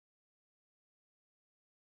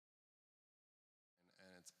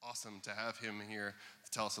awesome to have him here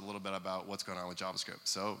to tell us a little bit about what's going on with JavaScript.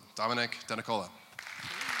 So, Dominic Denicola.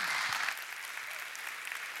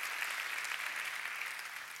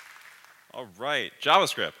 All right,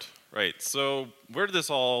 JavaScript. Right, so where did this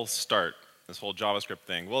all start, this whole JavaScript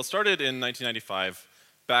thing? Well, it started in 1995,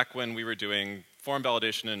 back when we were doing form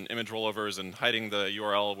validation and image rollovers and hiding the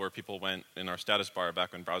URL where people went in our status bar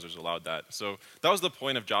back when browsers allowed that. So that was the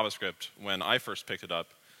point of JavaScript when I first picked it up.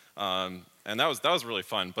 And that was really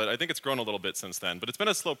fun, but I think it's grown a little bit since then. But it's been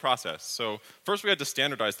a slow process. So first we had to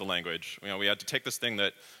standardize the language. We had to take this thing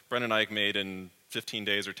that Brendan Eich made in 15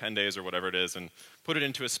 days or 10 days or whatever it is and put it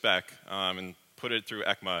into a spec and put it through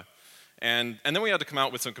ECMA. And then we had to come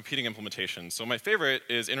out with some competing implementations. So my favorite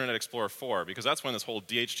is Internet Explorer 4, because that's when this whole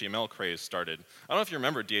DHTML craze started. I don't know if you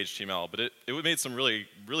remember DHTML, but it made some really,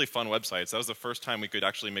 really fun websites. That was the first time we could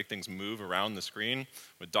actually make things move around the screen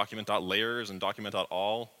with document.layers and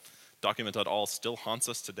document.all. Document.all still haunts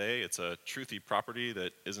us today. It's a truthy property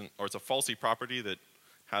that isn't, or it's a falsy property that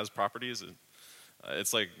has properties.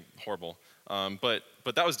 It's like horrible. But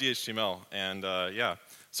that was DHTML, and yeah.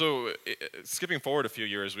 So skipping forward a few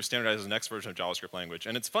years, we standardized the next version of JavaScript language.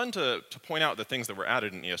 And it's fun to point out the things that were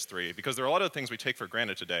added in ES3, because there are a lot of things we take for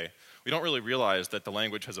granted today. We don't really realize that the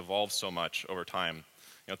language has evolved so much over time.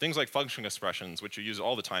 Things like function expressions, which you use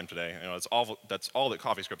all the time today. That's all that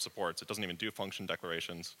CoffeeScript supports. It doesn't even do function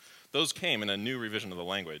declarations. Those came in a new revision of the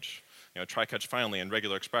language. Try, catch, finally, and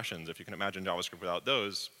regular expressions. If you can imagine JavaScript without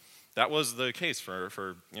those, that was the case for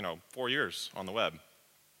 4 years on the web.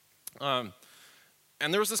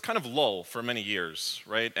 And there was this kind of lull for many years,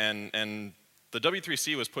 right? And the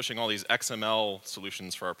W3C was pushing all these XML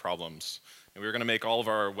solutions for our problems. And we were going to make all of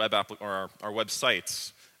our web our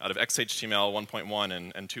websites out of XHTML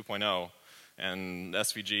 1.1 and 2.0 and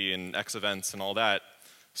SVG and Xevents and all that.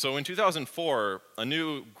 So in 2004, a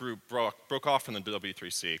new group broke off from the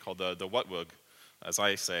W3C called the WhatWG, as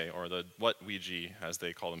I say, or the WhatWG, as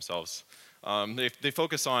they call themselves. They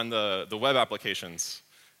focus on the web applications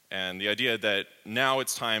and the idea that now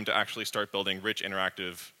it's time to actually start building rich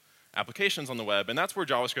interactive applications on the web. And that's where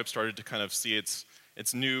JavaScript started to kind of see its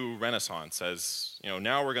new renaissance as,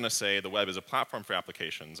 now we're going to say the web is a platform for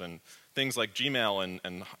applications. And things like Gmail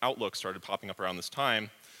and Outlook started popping up around this time.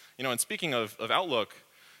 And speaking of Outlook,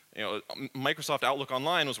 Microsoft Outlook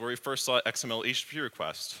Online was where we first saw XML HTTP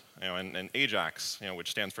request, and AJAX,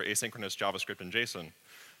 which stands for asynchronous JavaScript and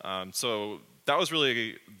JSON. So that was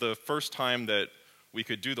really the first time that we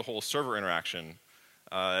could do the whole server interaction.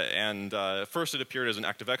 First it appeared as an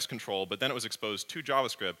ActiveX control, but then it was exposed to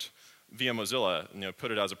JavaScript via Mozilla,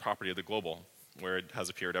 put it as a property of the global, where it has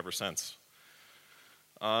appeared ever since.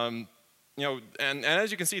 And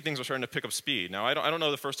as you can see, things are starting to pick up speed. Now, I don't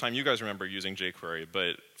know the first time you guys remember using jQuery,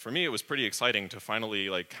 but for me, it was pretty exciting to finally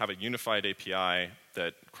have a unified API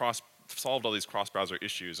that solved all these cross-browser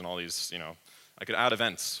issues and all these, I could add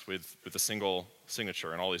events with a single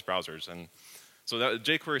signature in all these browsers. And so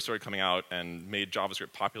jQuery started coming out and made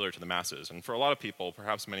JavaScript popular to the masses. And for a lot of people,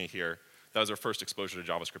 perhaps many here, that was their first exposure to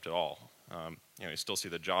JavaScript at all. You still see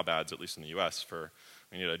the job ads, at least in the US, for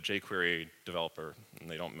we need a jQuery developer, and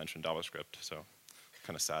they don't mention JavaScript, so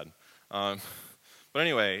kind of sad. But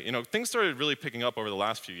anyway, things started really picking up over the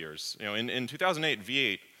last few years. In 2008,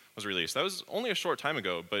 V8 was released. That was only a short time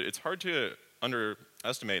ago, but it's hard to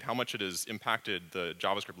underestimate how much it has impacted the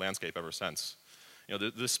JavaScript landscape ever since.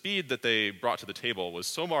 The speed that they brought to the table was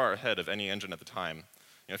so far ahead of any engine at the time.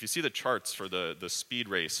 If you see the charts for the speed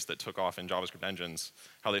race that took off in JavaScript engines,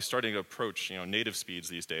 how they started to approach native speeds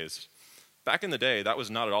these days. Back in the day, that was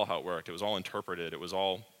not at all how it worked. It was all interpreted. It was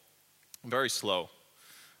all very slow.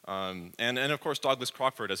 And of course, Douglas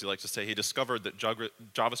Crockford, as he likes to say, he discovered that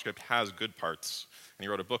JavaScript has good parts, and he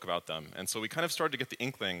wrote a book about them. And so we kind of started to get the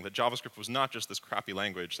inkling that JavaScript was not just this crappy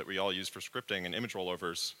language that we all use for scripting and image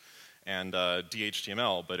rollovers and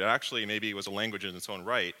DHTML, but it actually maybe was a language in its own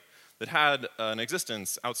right that had an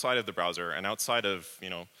existence outside of the browser and outside of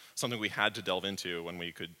something we had to delve into when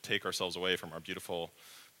we could take ourselves away from our beautiful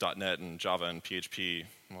 .NET and Java and PHP,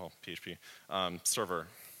 well, PHP server.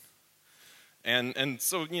 And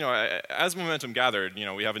so as momentum gathered,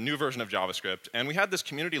 we have a new version of JavaScript, and we had this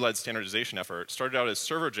community-led standardization effort. Started out as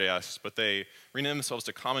Server.js, but they renamed themselves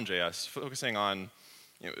to CommonJS, focusing on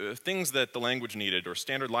things that the language needed or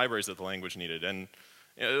standard libraries that the language needed. And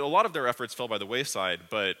a lot of their efforts fell by the wayside,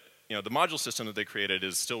 but the module system that they created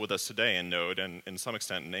is still with us today in Node and in some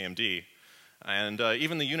extent in AMD. And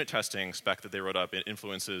even the unit testing spec that they wrote up, it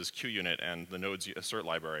influences QUnit and the Node's assert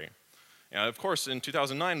library. Of course, in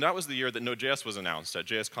 2009, that was the year that Node.js was announced at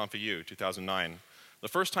JSConf.eu 2009. The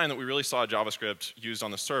first time that we really saw JavaScript used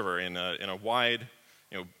on the server in a wide,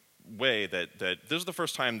 way that this was the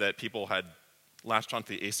first time that people had latched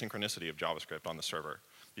onto the asynchronicity of JavaScript on the server.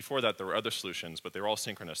 Before that, there were other solutions, but they were all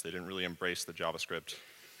synchronous. They didn't really embrace the JavaScript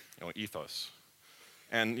ethos.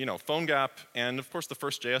 And PhoneGap, and of course the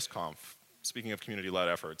first JSConf, speaking of community-led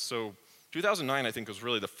efforts. So 2009, I think, was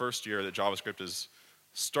really the first year that JavaScript is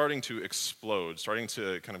starting to explode, starting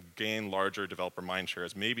to kind of gain larger developer mindshare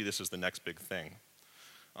as maybe this is the next big thing.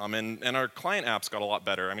 And our client apps got a lot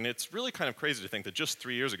better. I mean, it's really kind of crazy to think that just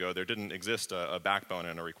 3 years ago there didn't exist a backbone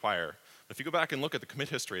and a require. If you go back and look at the commit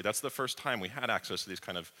history, that's the first time we had access to these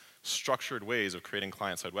kind of structured ways of creating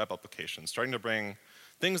client-side web applications, starting to bring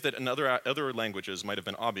things that in other languages might have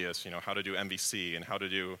been obvious, how to do MVC and how to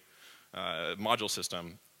do module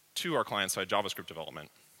system, to our client-side JavaScript development.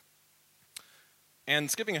 And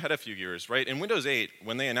skipping ahead a few years, right? In Windows 8,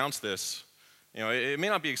 when they announced this, it may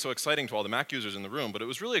not be so exciting to all the Mac users in the room, but it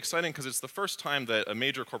was really exciting because it's the first time that a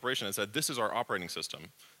major corporation has said, this is our operating system.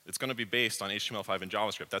 It's going to be based on HTML5 and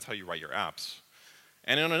JavaScript. That's how you write your apps.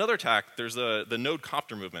 And in another tack, there's the Node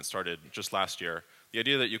Copter movement started just last year. The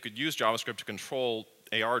idea that you could use JavaScript to control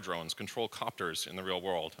AR drones, control copters in the real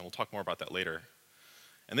world, and we'll talk more about that later.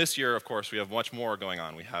 And this year, of course, we have much more going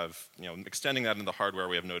on. We have, extending that into the hardware,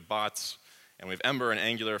 we have Node bots, and we have Ember and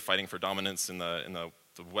Angular fighting for dominance in the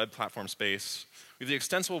web platform space. We have the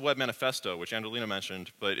Extensible Web Manifesto, which Angelina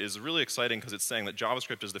mentioned, but is really exciting because it's saying that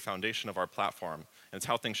JavaScript is the foundation of our platform, and it's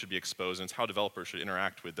how things should be exposed, and it's how developers should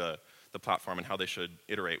interact with the platform and how they should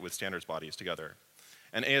iterate with standards bodies together.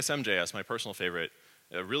 And ASM.js, my personal favorite,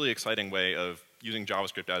 a really exciting way of using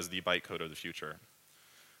JavaScript as the bytecode of the future.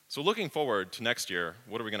 So looking forward to next year,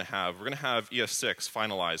 what are we going to have? We're going to have ES6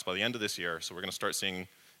 finalized by the end of this year, so we're going to start seeing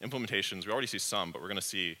implementations. We already see some, but we're going to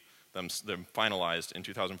see them finalized in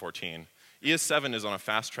 2014. ES7 is on a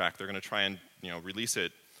fast track. They're going to try and release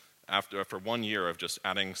it after 1 year of just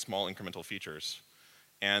adding small incremental features.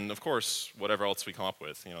 And of course, whatever else we come up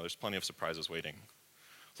with, there's plenty of surprises waiting.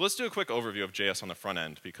 So let's do a quick overview of JS on the front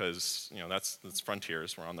end because that's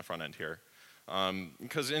frontiers. We're on the front end here. And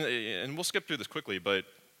we'll skip through this quickly, but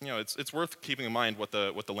it's worth keeping in mind what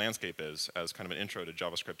the landscape is as kind of an intro to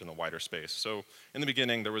JavaScript in the wider space. So in the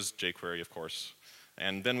beginning, there was jQuery, of course.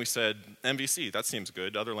 And then we said MVC, that seems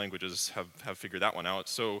good. Other languages have figured that one out.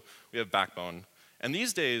 So we have Backbone. And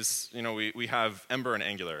these days, we have Ember and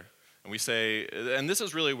Angular. And we say, and this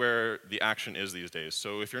is really where the action is these days.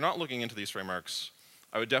 So if you're not looking into these frameworks,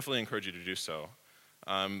 I would definitely encourage you to do so.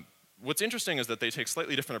 What's interesting is that they take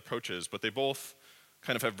slightly different approaches, but they both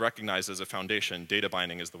kind of have recognized as a foundation, data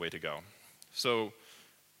binding is the way to go. So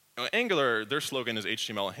Angular, their slogan is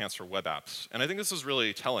HTML enhanced for web apps. And I think this is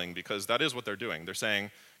really telling because that is what they're doing. They're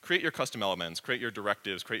saying, create your custom elements, create your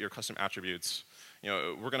directives, create your custom attributes.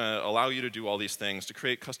 We're going to allow you to do all these things to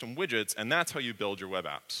create custom widgets, and that's how you build your web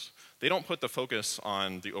apps. They don't put the focus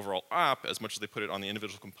on the overall app as much as they put it on the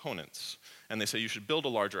individual components. And they say you should build a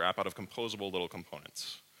larger app out of composable little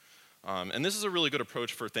components. And this is a really good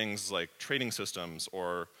approach for things like trading systems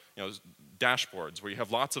or dashboards where you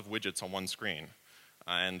have lots of widgets on one screen.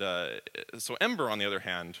 And so Ember, on the other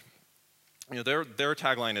hand, their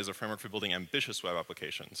tagline is a framework for building ambitious web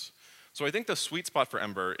applications. So I think the sweet spot for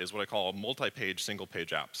Ember is what I call multi-page, single-page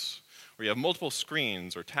apps, where you have multiple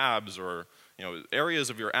screens or tabs or areas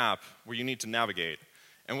of your app where you need to navigate.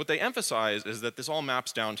 And what they emphasize is that this all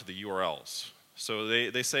maps down to the URLs. So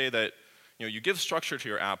they say that you give structure to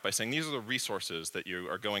your app by saying these are the resources that you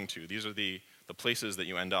are going to. These are the places that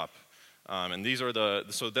you end up. And these are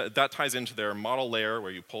so that ties into their model layer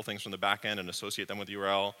where you pull things from the back end and associate them with the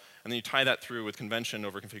URL. And then you tie that through with convention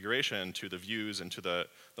over configuration to the views and to the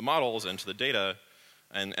models and to the data.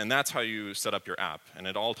 And that's how you set up your app. And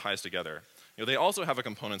it all ties together. They also have a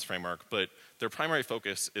components framework, but their primary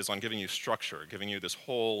focus is on giving you structure, giving you this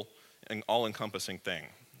whole all-encompassing thing.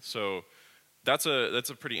 So that's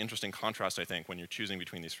a pretty interesting contrast, I think, when you're choosing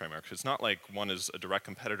between these frameworks. It's not like one is a direct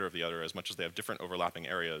competitor of the other as much as they have different overlapping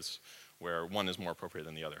areas where one is more appropriate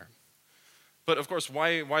than the other. But of course,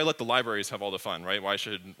 why let the libraries have all the fun, right? Why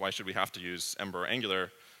should we have to use Ember or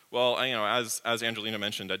Angular? Well, as Angelina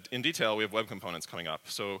mentioned in detail, we have web components coming up.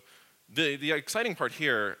 So the exciting part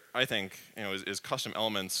here, I think, is custom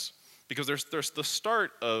elements, because there's the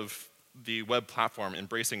start of the web platform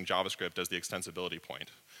embracing JavaScript as the extensibility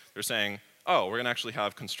point. They're saying, oh, we're going to actually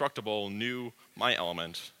have constructible new my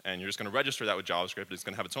element, and you're just going to register that with JavaScript. It's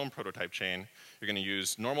going to have its own prototype chain. You're going to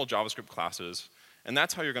use normal JavaScript classes, and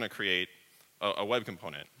that's how you're going to create a web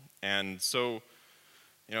component. And so,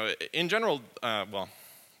 in general,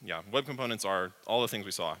 web components are all the things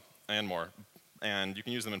we saw and more, and you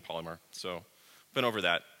can use them in Polymer. So, been over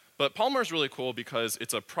that. But Polymer is really cool because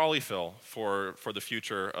it's a polyfill for the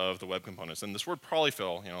future of the web components. And this word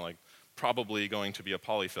polyfill, like probably going to be a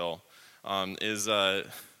polyfill, is a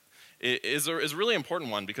really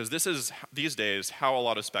important one because this is, these days, how a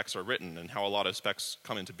lot of specs are written and how a lot of specs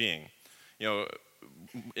come into being.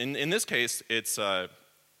 In this case, it's,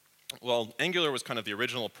 well, Angular was kind of the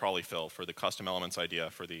original polyfill for the custom elements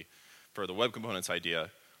idea, for the web components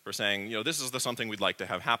idea, for saying, this is something we'd like to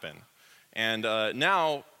have happen. And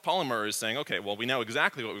now Polymer is saying, okay, well, we know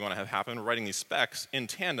exactly what we want to have happen. We're writing these specs in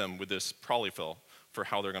tandem with this polyfill for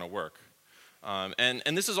how they're going to work.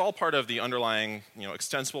 And this is all part of the underlying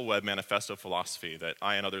extensible web manifesto philosophy that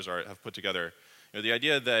I and others have put together. The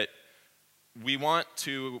idea that we want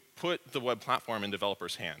to put the web platform in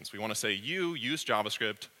developers' hands. We want to say, you use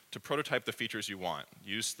JavaScript to prototype the features you want.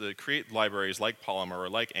 Create libraries like Polymer or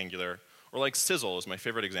like Angular or like Sizzle is my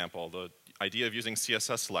favorite example, the idea of using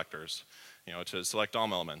CSS selectors to select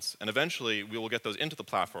DOM elements. And eventually, we will get those into the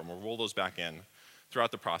platform. We'll roll those back in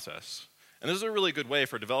throughout the process. And this is a really good way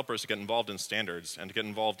for developers to get involved in standards and to get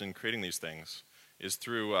involved in creating these things is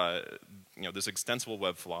through this extensible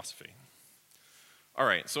web philosophy. All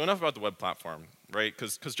right, so enough about the web platform, right?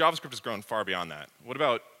 Because JavaScript has grown far beyond that. What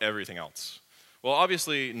about everything else? Well,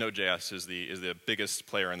 obviously, Node.js is the biggest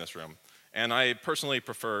player in this room. And I personally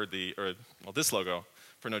prefer this logo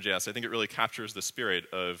for Node.js. I think it really captures the spirit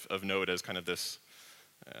of Node as kind of this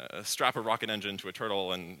strap a rocket engine to a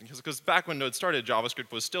turtle. And because back when Node started,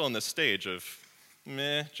 JavaScript was still in this stage of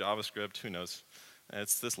meh, JavaScript, who knows?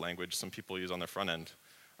 It's this language some people use on their front end.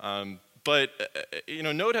 But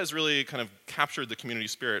Node has really kind of captured the community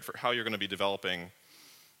spirit for how you're going to be developing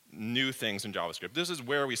new things in JavaScript. This is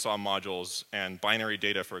where we saw modules and binary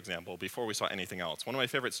data, for example, before we saw anything else. One of my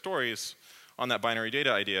favorite stories on that binary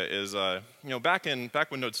data idea is, back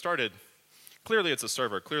when Node started, clearly it's a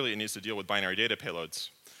server. Clearly it needs to deal with binary data payloads.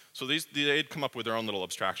 So they'd come up with their own little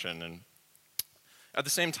abstraction. And at the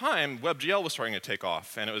same time, WebGL was starting to take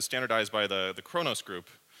off, and it was standardized by the Khronos group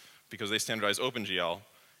because they standardized OpenGL.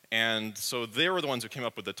 And so they were the ones who came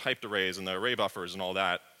up with the typed arrays and the array buffers and all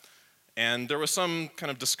that. And there was some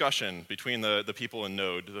kind of discussion between the people in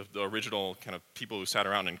Node, the original kind of people who sat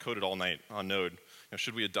around and coded all night on Node.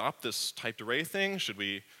 Should we adopt this typed array thing? Should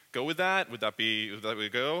we go with that? Would that be we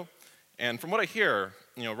go? And from what I hear,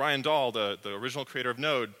 Ryan Dahl, the original creator of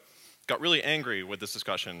Node, got really angry with this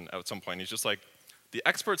discussion at some point. He's just like, the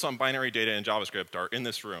experts on binary data in JavaScript are in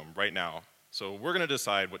this room right now. So we're going to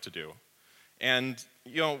decide what to do. And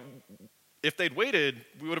if they'd waited,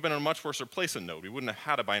 we would have been in a much worse place in Node. We wouldn't have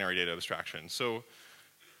had a binary data abstraction. So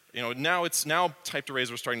now typed arrays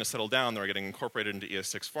are starting to settle down. They're getting incorporated into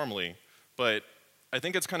ES6 formally. But I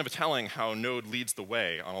think it's kind of telling how Node leads the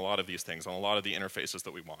way on a lot of these things, on a lot of the interfaces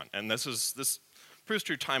that we want. And this proves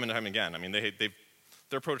true time and time again. I mean,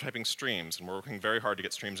 they're prototyping streams, and we're working very hard to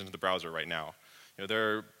get streams into the browser right now.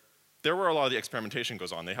 They're where a lot of the experimentation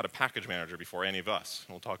goes on. They had a package manager before any of us.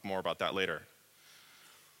 And we'll talk more about that later.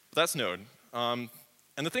 But that's Node. And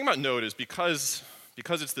the thing about Node is because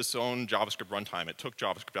it's this own JavaScript runtime, it took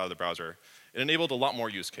JavaScript out of the browser, it enabled a lot more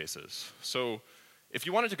use cases. So if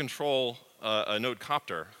you wanted to control a Node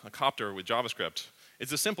copter, with JavaScript,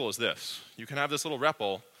 it's as simple as this. You can have this little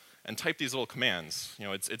REPL and type these little commands.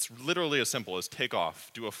 It's literally as simple as take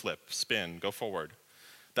off, do a flip, spin, go forward.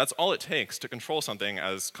 That's all it takes to control something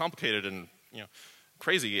as complicated and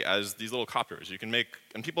crazy as these little copters. You can make,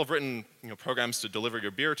 and people have written programs to deliver your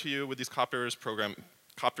beer to you with these copters,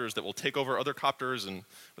 copters that will take over other copters and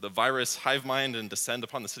with a virus hive mind and descend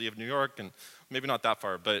upon the city of New York, and maybe not that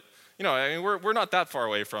far, but we're not that far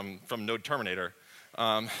away from Node Terminator.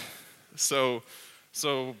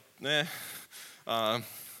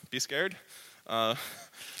 Be scared?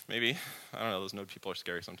 Maybe. I don't know, those Node people are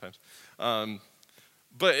scary sometimes.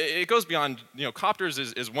 But it goes beyond, copters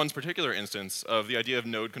is one particular instance of the idea of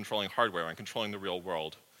Node controlling hardware and controlling the real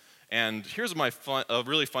world. And here's a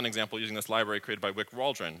really fun example using this library created by Wick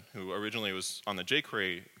Waldron, who originally was on the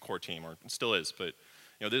jQuery core team, or still is, but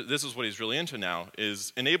this is what he's really into now,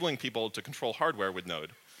 is enabling people to control hardware with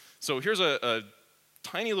Node. So here's a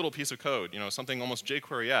tiny little piece of code, something almost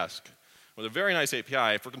jQuery-esque, with a very nice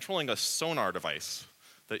API for controlling a sonar device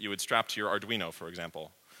that you would strap to your Arduino, for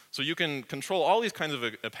example. So you can control all these kinds of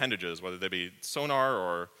appendages, whether they be sonar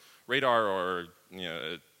or radar or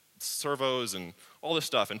servos and all this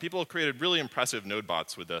stuff. And people have created really impressive Node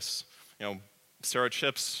bots with this. Sarah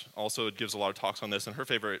Chips also gives a lot of talks on this, and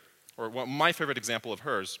my favorite example of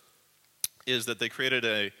hers is that they created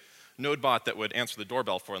a Node bot that would answer the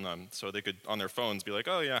doorbell for them, so they could, on their phones, be like,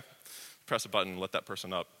 oh yeah, press a button, let that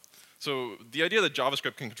person up. So the idea that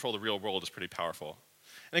JavaScript can control the real world is pretty powerful.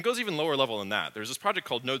 And it goes even lower level than that. There's this project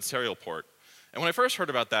called Node Serial Port. And when I first heard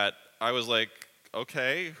about that, I was like,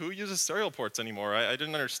 okay, who uses serial ports anymore? I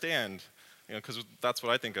didn't understand, because that's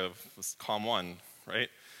what I think of as COM1, right?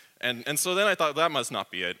 And so then I thought that must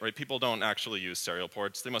not be it, right? People don't actually use serial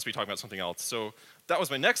ports. They must be talking about something else. So that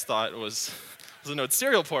was my next thought, was a Node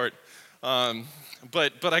Serial Port.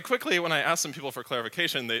 But I quickly, when I asked some people for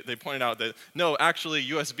clarification, they pointed out that, no, actually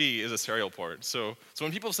USB is a serial port. So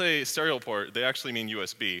when people say serial port, they actually mean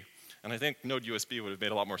USB. And I think Node USB would have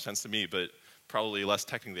made a lot more sense to me, but probably less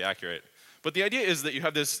technically accurate. But the idea is that you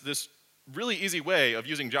have this really easy way of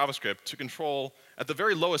using JavaScript to control, at the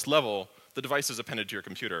very lowest level, the devices appended to your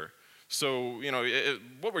computer. So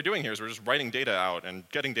what we're doing here is we're just writing data out and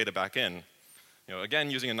getting data back in. Again,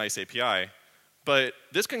 using a nice API. But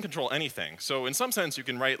this can control anything. So in some sense, you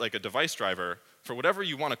can write like a device driver for whatever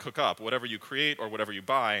you want to cook up, whatever you create or whatever you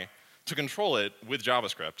buy, to control it with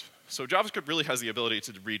JavaScript. So JavaScript really has the ability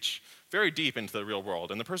to reach very deep into the real world.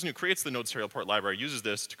 And the person who creates the Node Serial Port library uses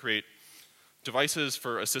this to create devices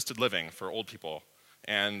for assisted living for old people.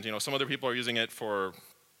 And some other people are using it for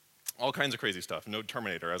all kinds of crazy stuff. Node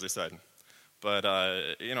Terminator, as I said. But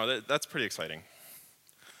that's pretty exciting.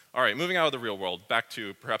 All right, moving out of the real world, back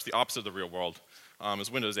to perhaps the opposite of the real world,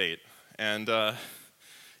 is Windows 8. And I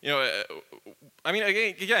mean,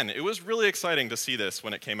 again, it was really exciting to see this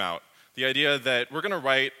when it came out. The idea that we're going to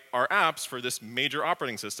write our apps for this major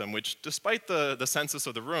operating system, which, despite the census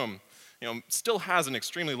of the room, still has an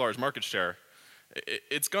extremely large market share.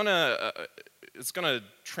 It's going to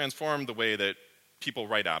transform the way that people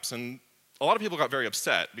write apps. And a lot of people got very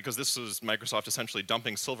upset because this was Microsoft essentially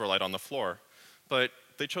dumping Silverlight on the floor. But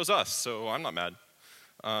they chose us, so I'm not mad.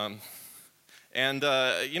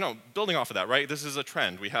 Building off of that, right? This is a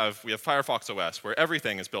trend. We have Firefox OS, where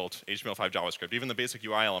everything is built HTML5 JavaScript, even the basic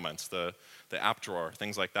UI elements, the app drawer,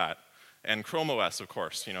 things like that. And Chrome OS, of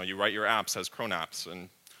course. You write your apps as Chrome apps, and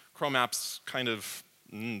Chrome apps kind of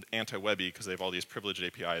anti-webby because they have all these privileged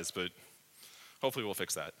APIs, but hopefully we'll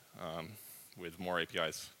fix that with more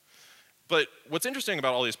APIs. But what's interesting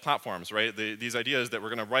about all these platforms, right, these ideas that we're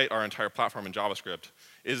going to write our entire platform in JavaScript,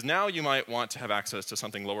 is now you might want to have access to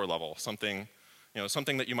something lower level, something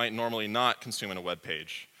that you might normally not consume in a web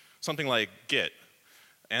page, something like Git.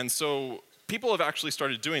 And so people have actually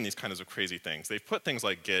started doing these kinds of crazy things. They've put things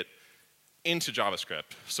like Git into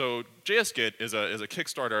JavaScript. So JSGit is a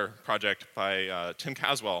Kickstarter project by Tim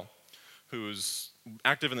Caswell, who's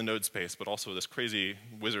active in the Node space, but also this crazy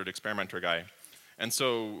wizard experimenter guy. And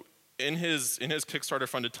so in his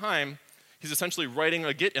Kickstarter-funded time, he's essentially writing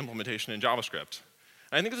a Git implementation in JavaScript.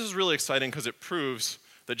 And I think this is really exciting because it proves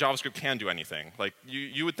that JavaScript can do anything. Like,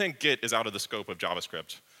 you would think Git is out of the scope of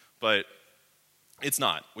JavaScript, but it's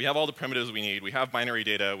not. We have all the primitives we need. We have binary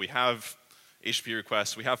data. We have HTTP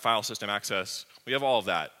requests. We have file system access. We have all of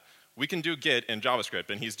that. We can do Git in JavaScript,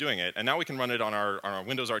 and he's doing it. And now we can run it on our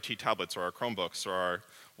Windows RT tablets or our Chromebooks or our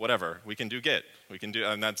whatever. We can do Git.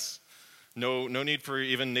 And that's no need for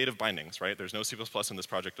even native bindings, right? There's no C++ in this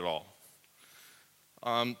project at all.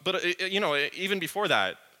 Even before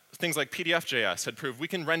that, things like PDF.js had proved we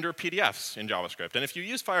can render PDFs in JavaScript. And if you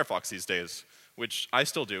use Firefox these days, which I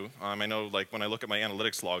still do, I know like when I look at my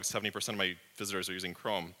analytics logs, 70% of my visitors are using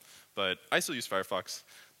Chrome, but I still use Firefox.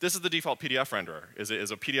 This is the default PDF renderer, is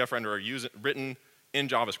a PDF renderer written in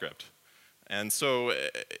JavaScript. And so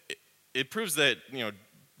it proves that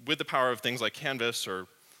with the power of things like Canvas,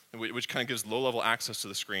 which kind of gives low-level access to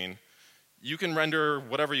the screen, you can render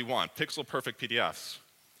whatever you want, pixel-perfect PDFs.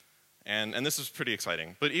 And this is pretty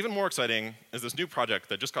exciting. But even more exciting is this new project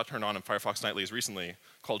that just got turned on in Firefox Nightlies recently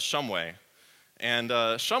called Shumway. And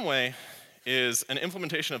Shumway is an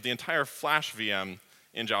implementation of the entire Flash VM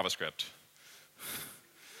in JavaScript.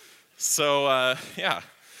 So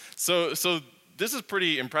So this is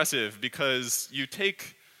pretty impressive because you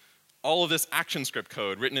take all of this ActionScript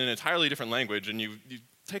code written in an entirely different language and you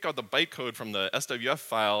take out the bytecode from the SWF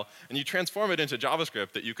file and you transform it into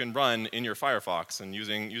JavaScript that you can run in your Firefox and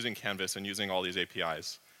using Canvas and using all these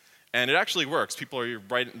APIs. And it actually works. People are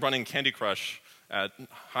running Candy Crush at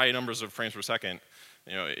high numbers of frames per second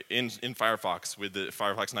in Firefox with the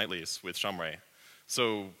Firefox Nightlies with Shumway.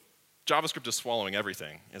 So JavaScript is swallowing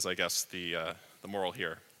everything is, I guess, the moral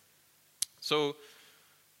here. So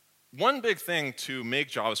one big thing to make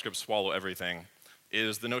JavaScript swallow everything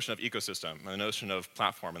is the notion of ecosystem, and the notion of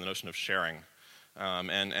platform, and the notion of sharing,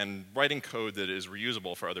 and writing code that is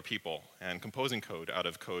reusable for other people, and composing code out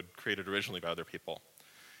of code created originally by other people.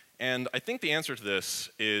 And I think the answer to this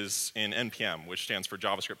is in NPM, which stands for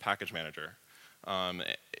JavaScript Package Manager.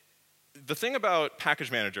 The thing about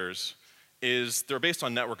package managers is they're based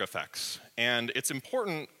on network effects, and it's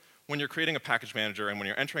important when you're creating a package manager and when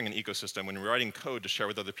you're entering an ecosystem, when you're writing code to share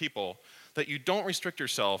with other people, that you don't restrict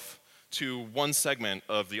yourself to one segment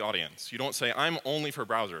of the audience. You don't say, I'm only for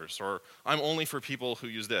browsers, or I'm only for people who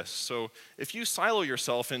use this. So if you silo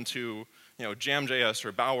yourself into Jam.js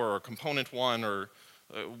or Bower or Component One or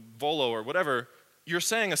Volo or whatever, you're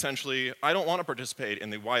saying essentially, I don't want to participate in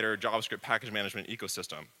the wider JavaScript package management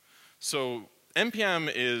ecosystem. So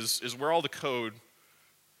NPM is where all the code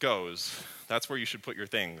goes. That's where you should put your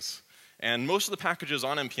things. And most of the packages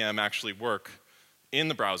on NPM actually work in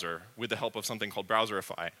the browser with the help of something called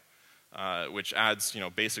Browserify, which adds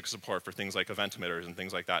basic support for things like event emitters and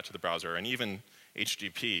things like that to the browser, and even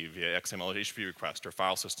HTTP via XML HTTP request, or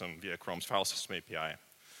file system via Chrome's file system API.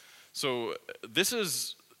 So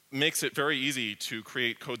this makes it very easy to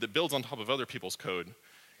create code that builds on top of other people's code.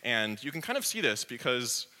 And you can kind of see this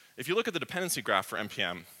because if you look at the dependency graph for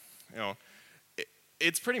NPM,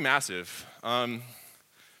 it's pretty massive.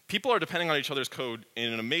 People are depending on each other's code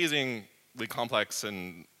in an amazingly complex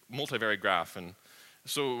and multivariate graph. And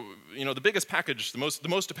so, the biggest package, the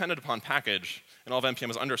most dependent upon package in all of NPM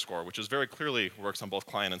is underscore, which is very clearly works on both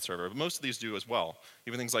client and server. But most of these do as well.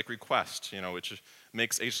 Even things like request, which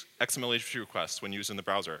makes XML HTTP requests when used in the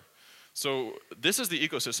browser. So this is the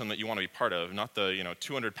ecosystem that you want to be part of, not the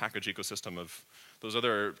 200 package ecosystem of those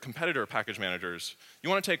other competitor package managers. You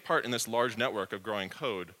want to take part in this large network of growing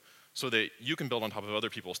code so that you can build on top of other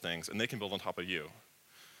people's things and they can build on top of you.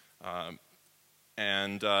 A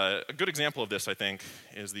good example of this, I think,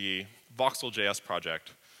 is the Voxel.js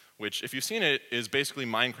project, which, if you've seen it, is basically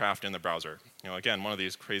Minecraft in the browser. Again, one of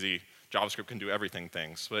these crazy JavaScript can do everything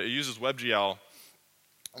things. But it uses WebGL,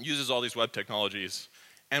 uses all these web technologies.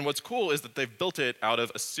 And what's cool is that they've built it out of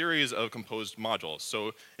a series of composed modules.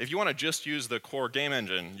 So if you want to just use the core game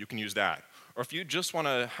engine, you can use that. Or if you just want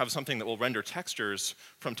to have something that will render textures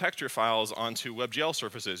from texture files onto WebGL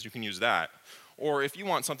surfaces, you can use that. Or if you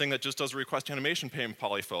want something that just does a request animation pane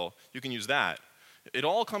polyfill, you can use that. It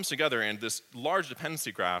all comes together in this large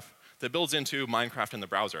dependency graph that builds into Minecraft in the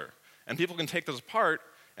browser. And people can take those apart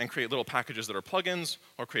and create little packages that are plugins,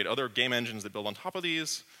 or create other game engines that build on top of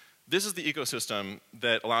these. This is the ecosystem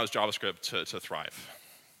that allows JavaScript to thrive.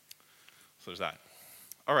 So there's that.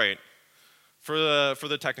 All right. For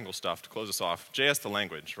the technical stuff, to close us off, JS the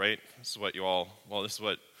language, right? This is what this is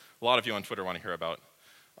what a lot of you on Twitter want to hear about.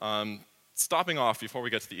 Stopping off before we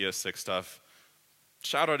get to the ES6 stuff,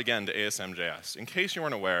 shout out again to ASM.js. In case you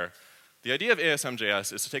weren't aware, the idea of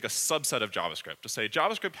ASM.js is to take a subset of JavaScript, to say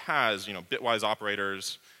JavaScript has bitwise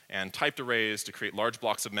operators and typed arrays to create large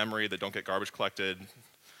blocks of memory that don't get garbage collected,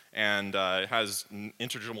 and it has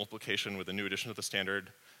integer multiplication with a new addition to the standard,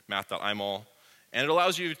 math.imul, and it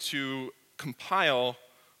allows you to compile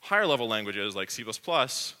higher level languages like C++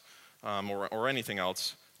 or anything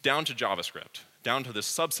else down to JavaScript, down to this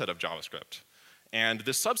subset of JavaScript. And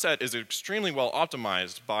this subset is extremely well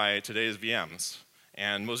optimized by today's VMs.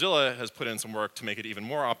 And Mozilla has put in some work to make it even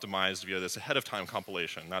more optimized via this ahead of time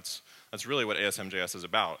compilation. That's really what ASM.js is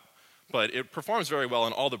about. But it performs very well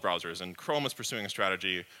in all the browsers, and Chrome is pursuing a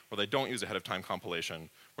strategy where they don't use ahead of time compilation,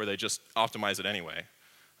 where they just optimize it anyway.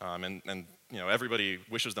 Everybody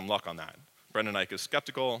wishes them luck on that. Brendan Eich is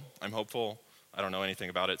skeptical. I'm hopeful. I don't know anything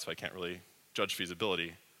about it, so I can't really judge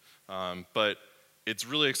feasibility. But it's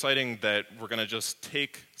really exciting that we're going to just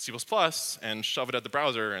take C++ and shove it at the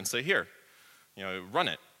browser and say, here, run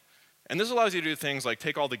it. And this allows you to do things like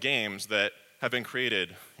take all the games that have been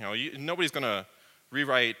created. Nobody's going to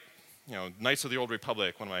rewrite Knights of the Old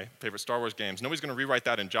Republic, one of my favorite Star Wars games. Nobody's going to rewrite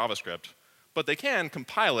that in JavaScript. But they can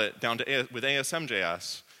compile it down to with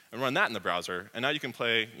ASM.js and run that in the browser. And now you can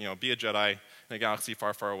play, be a Jedi in a galaxy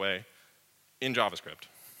far, far away in JavaScript,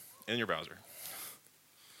 in your browser.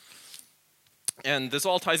 And this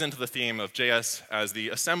all ties into the theme of JS as the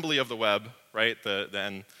assembly of the web, right?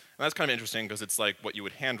 And that's kind of interesting because it's like what you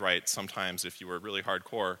would handwrite sometimes if you were really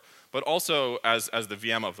hardcore, but also as the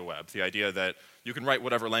VM of the web, the idea that you can write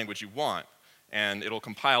whatever language you want, and it'll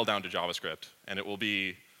compile down to JavaScript, and it will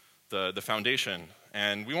be the foundation.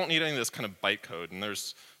 And we won't need any of this kind of bytecode. And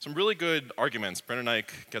there's some really good arguments. Brendan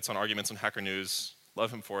Eich gets on arguments on Hacker News.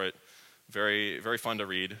 Love him for it. Very, very fun to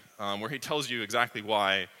read, where he tells you exactly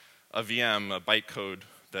why a VM, a bytecode,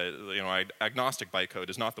 agnostic bytecode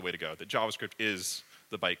is not the way to go. That JavaScript is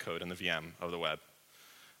the bytecode and the VM of the web.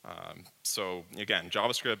 So again,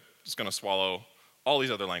 JavaScript is going to swallow all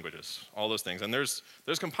these other languages, all those things. And there's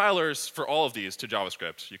compilers for all of these to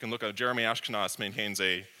JavaScript. You can look at Jeremy Ashkenas maintains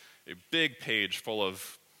a big page full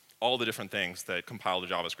of all the different things that compile to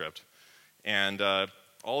JavaScript. And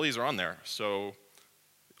all these are on there. So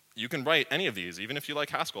you can write any of these, even if you like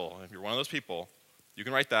Haskell. If you're one of those people, you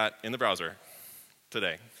can write that in the browser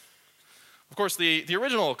today. Of course, the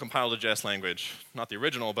original compiled to JS language, not the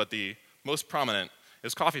original, but the most prominent,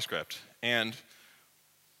 is CoffeeScript. And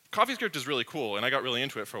CoffeeScript is really cool, and I got really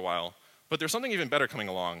into it for a while. But there's something even better coming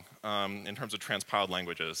along in terms of transpiled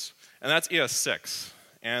languages, and that's ES6.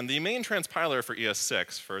 And the main transpiler for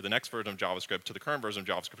ES6, for the next version of JavaScript to the current version of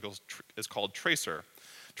JavaScript, is called Tracer.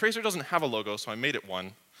 Tracer doesn't have a logo, so I made it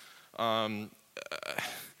one.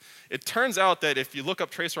 It turns out that if you look up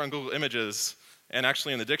Tracer on Google Images, and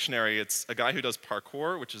actually in the dictionary, it's a guy who does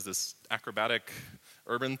parkour, which is this acrobatic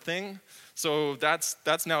urban thing. So that's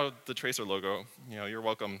now the Tracer logo. You know, you're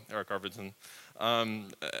welcome, Eric Arvidsson.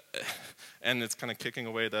 And it's kind of kicking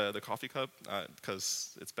away the coffee cup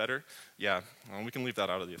because it's better. Yeah, well, we can leave that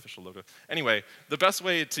out of the official logo. Anyway, the best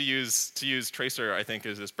way to use Tracer, I think,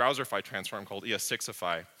 is this Browserify transform called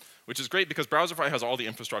ES6ify, which is great because Browserify has all the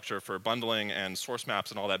infrastructure for bundling and source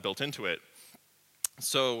maps and all that built into it.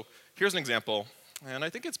 So here's an example, and I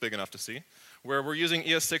think it's big enough to see, where we're using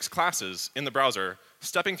ES6 classes in the browser,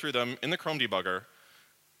 stepping through them in the Chrome debugger,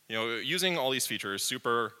 you know, using all these features,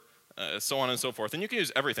 super, so on and so forth. And you can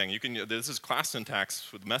use everything. You can, this is class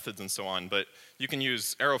syntax with methods and so on, but you can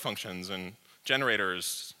use arrow functions and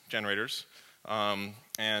generators,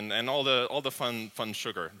 and all the fun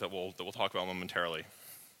sugar that we'll talk about momentarily.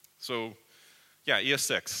 So, yeah,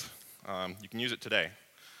 ES6. You can use it today.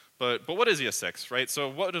 But what is ES6, right? So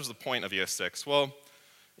what is the point of ES6? Well,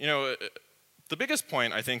 you know, the biggest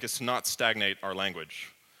point, I think, is to not stagnate our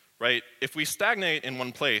language, right? If we stagnate in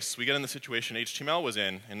one place, we get in the situation HTML was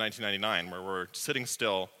in 1999, where we're sitting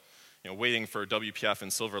still, you know, waiting for WPF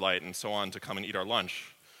and Silverlight and so on to come and eat our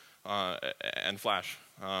lunch, and Flash.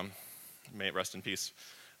 May it rest in peace.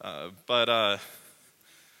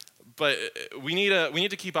 But we need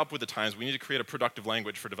to keep up with the times. We need to create a productive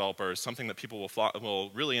language for developers, something that people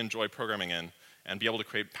will really enjoy programming in and be able to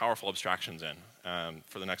create powerful abstractions in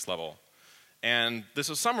for the next level. And this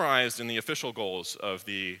is summarized in the official goals of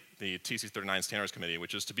the TC39 Standards Committee,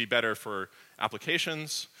 which is to be better for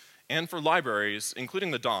applications and for libraries,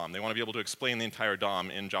 including the DOM. They want to be able to explain the entire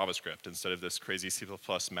DOM in JavaScript instead of this crazy C++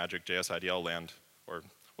 magic JS IDL land or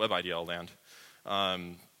web IDL land.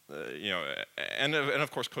 You know, and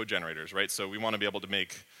of course code generators, right? So we want to be able to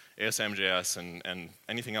make ASM.js and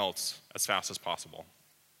anything else as fast as possible.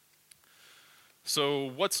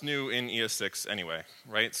 So what's new in ES6 anyway,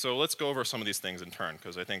 right? So let's go over some of these things in turn,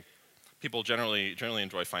 because I think people generally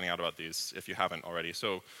enjoy finding out about these if you haven't already.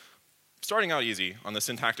 So starting out easy on the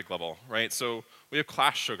syntactic level, right? So we have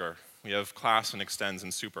class sugar. We have class and extends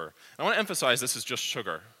and super. And I want to emphasize this is just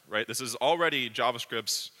sugar, right? This is already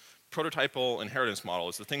JavaScript's prototypal inheritance model.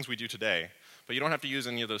 It's the things we do today. But you don't have to use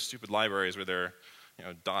any of those stupid libraries where they're, you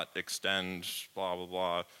know, dot extend, blah, blah,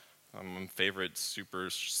 blah. Favorite super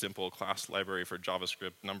simple class library for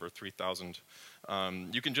JavaScript number 3000.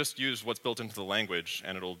 You can just use what's built into the language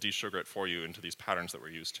and it'll desugar it for you into these patterns that we're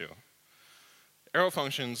used to. Arrow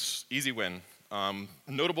functions, easy win.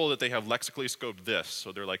 Notable that they have lexically scoped this,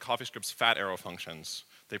 so they're like CoffeeScript's fat arrow functions.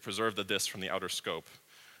 They preserve the this from the outer scope.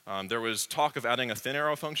 There was talk of adding a thin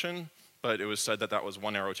arrow function, but it was said that that was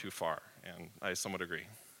one arrow too far, and I somewhat agree.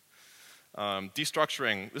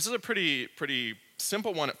 Destructuring, this is a pretty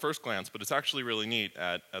simple one at first glance, but it's actually really neat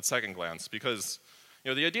at second glance, because,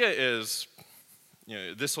 you know, the idea is, you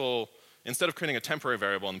know, this will, instead of creating a temporary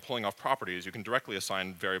variable and pulling off properties, you can directly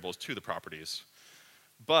assign variables to the properties.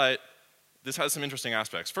 But this has some interesting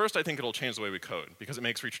aspects. First, I think it'll change the way we code, because it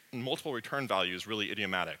makes multiple return values really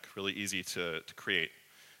idiomatic, really easy to create,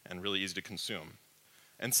 and really easy to consume.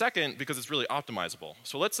 And second, because it's really optimizable.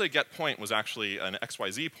 So let's say getPoint was actually an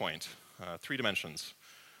XYZ point, 3 dimensions.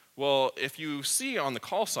 Well, if you see on the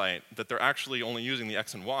call site that they're actually only using the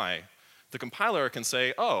X and Y, the compiler can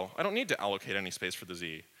say, oh, I don't need to allocate any space for the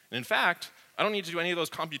Z. And in fact, I don't need to do any of those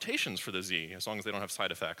computations for the Z, as long as they don't have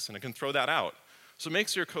side effects, and it can throw that out. So it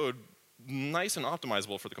makes your code nice and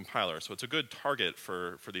optimizable for the compiler. So it's a good target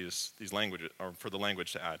for these languages, or for the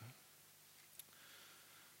language to add.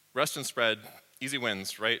 Rest and spread, easy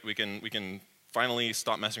wins, right? We can finally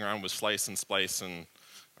stop messing around with slice and splice and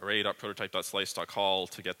array.prototype.slice.call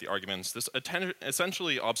to get the arguments. This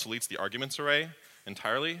essentially obsoletes the arguments array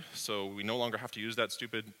entirely, so we no longer have to use that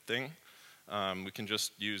stupid thing. We can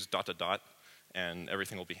just use ... and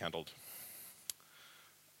everything will be handled.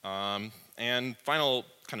 And final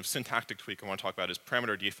kind of syntactic tweak I want to talk about is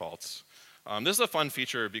parameter defaults. This is a fun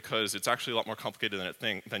feature because it's actually a lot more complicated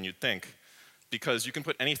than you'd think, because you can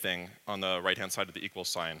put anything on the right-hand side of the equals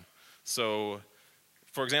sign. So,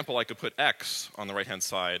 for example, I could put x on the right-hand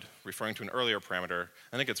side, referring to an earlier parameter.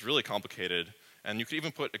 I think it's really complicated. And you could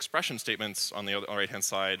even put expression statements on the right-hand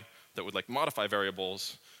side that would like modify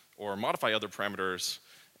variables or modify other parameters.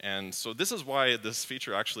 And so this is why this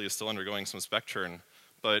feature actually is still undergoing some spec churn.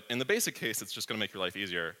 But in the basic case, it's just going to make your life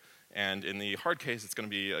easier. And in the hard case, it's going to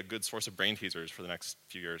be a good source of brain teasers for the next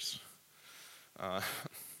few years.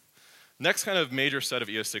 Next kind of major set of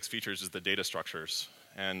ES6 features is the data structures.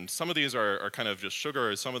 And some of these are kind of just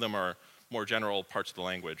sugar, some of them are more general parts of the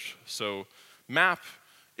language. So map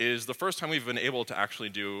is the first time we've been able to actually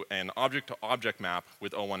do an object-to-object map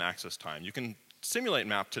with O1 access time. You can simulate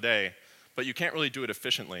map today, but you can't really do it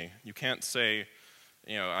efficiently. You can't say,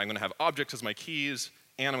 I'm going to have objects as my keys,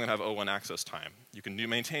 and I'm going to have O1 access time. You can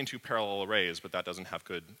maintain 2 parallel arrays, but that doesn't have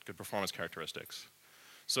good performance characteristics.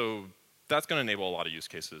 So that's going to enable a lot of use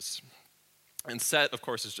cases. And set, of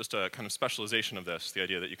course, is just a kind of specialization of this, the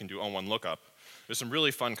idea that you can do O1 lookup. There's some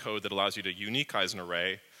really fun code that allows you to uniqueize an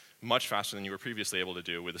array much faster than you were previously able to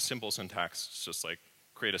do with a simple syntax. It's just like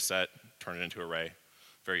create a set, turn it into an array.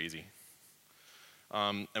 Very easy.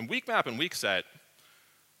 And weak map and weak set,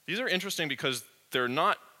 these are interesting because they're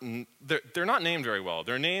not named very well.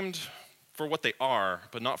 They're named for what they are,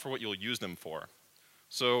 but not for what you'll use them for.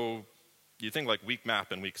 So you think like weak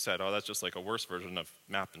map and weak set, oh, that's just like a worse version of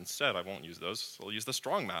map and set. I won't use those. I'll use the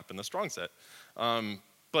strong map and the strong set.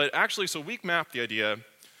 But actually, so weak map, the idea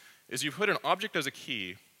is you put an object as a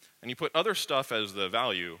key, and you put other stuff as the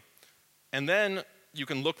value, and then you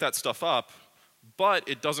can look that stuff up, but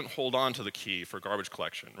it doesn't hold on to the key for garbage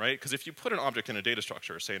collection, right? Because if you put an object in a data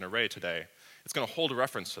structure, say an array today, it's going to hold a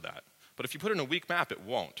reference to that. But if you put it in a weak map, it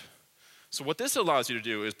won't. So what this allows you to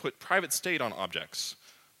do is put private state on objects,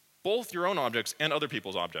 both your own objects and other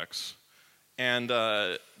people's objects, and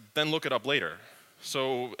then look it up later.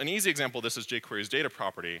 So an easy example of this is jQuery's data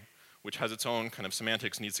property, which has its own kind of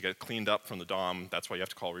semantics, needs to get cleaned up from the DOM. That's why you have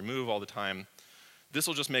to call remove all the time. This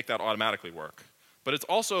will just make that automatically work. But it's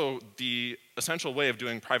also the essential way of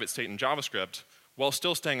doing private state in JavaScript while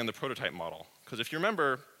still staying in the prototype model. Because if you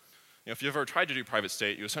remember, if you've ever tried to do private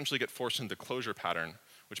state, you essentially get forced into the closure pattern,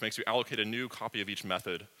 which makes you allocate a new copy of each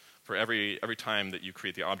method for every time that you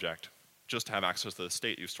create the object, just to have access to the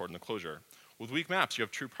state you've stored in the closure. With weak maps, you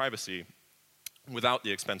have true privacy without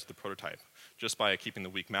the expense of the prototype, just by keeping the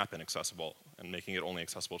weak map inaccessible and making it only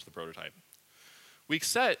accessible to the prototype. Weak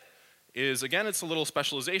set is, again, it's a little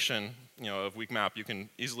specialization of weak map. You can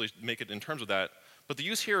easily make it in terms of that. But the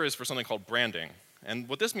use here is for something called branding. And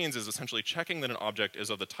what this means is essentially checking that an object is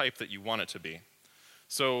of the type that you want it to be.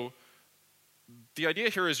 So the idea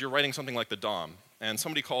here is you're writing something like the DOM, and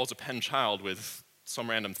somebody calls append child with some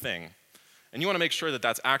random thing. And you want to make sure that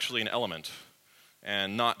that's actually an element,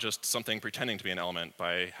 and not just something pretending to be an element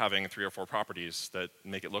by having 3 or 4 properties that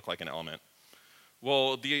make it look like an element.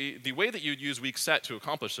 Well, the way that you'd use weak set to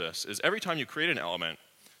accomplish this is every time you create an element,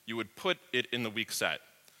 you would put it in the weak set.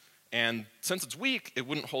 And since it's weak, it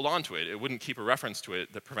wouldn't hold on to it. It wouldn't keep a reference to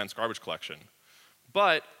it that prevents garbage collection.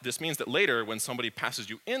 But this means that later, when somebody passes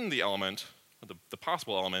you in the element, the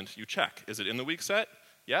possible element, you check. Is it in the weak set?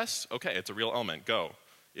 Yes? Okay, it's a real element. Go.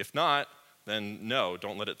 If not, then no,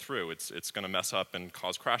 don't let it through. It's going to mess up and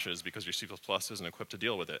cause crashes because your C++ isn't equipped to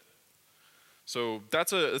deal with it. So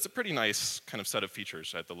that's a pretty nice kind of set of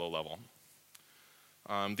features at the low level.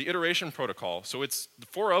 The iteration protocol. So the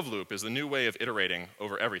for-of loop is the new way of iterating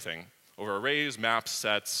over everything, over arrays, maps,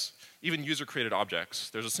 sets, even user-created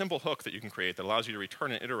objects. There's a simple hook that you can create that allows you to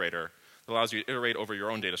return an iterator that allows you to iterate over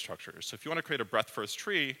your own data structures. So if you want to create a breadth-first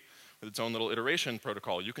tree with its own little iteration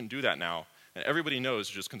protocol, you can do that now. And everybody knows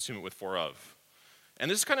to just consume it with for-of. And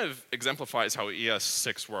this kind of exemplifies how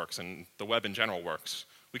ES6 works and the web in general works.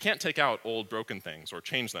 We can't take out old broken things or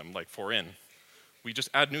change them like for-in. We just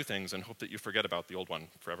add new things and hope that you forget about the old one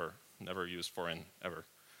forever. Never use for-in, ever.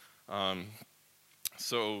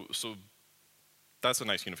 So that's a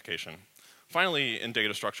nice unification. Finally, in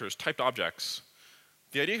data structures, typed objects.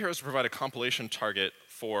 The idea here is to provide a compilation target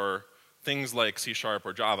for things like C#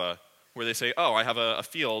 or Java, where they say, oh, I have a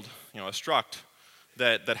field, a struct,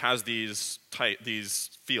 that has these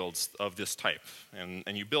fields of this type.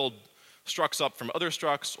 And you build structs up from other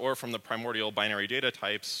structs or from the primordial binary data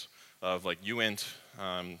types of like uint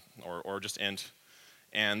or just int.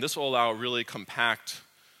 And this will allow really compact,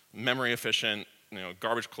 memory efficient,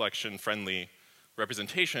 garbage collection friendly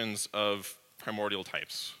representations of primordial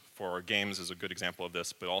types. For games is a good example of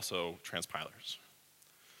this, but also transpilers.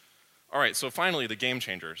 All right, so finally, the game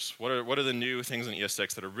changers. What are the new things in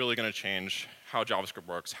ES6 that are really going to change how JavaScript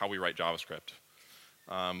works, how we write JavaScript?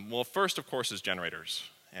 Well, first, of course, is generators.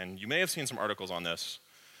 And you may have seen some articles on this.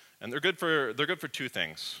 And they're good for 2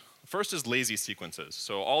 things. First is lazy sequences.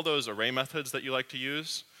 So all those array methods that you like to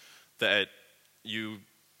use that you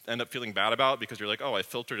end up feeling bad about because you're like, oh, I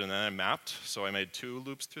filtered and then I mapped, so I made 2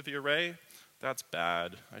 loops through the array. that's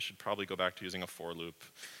bad. I should probably go back to using a for loop.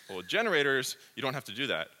 Well, with generators, you don't have to do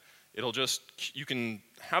that. It'll just, you can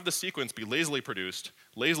have the sequence be lazily produced,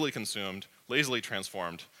 lazily consumed, lazily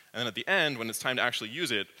transformed, and then at the end, when it's time to actually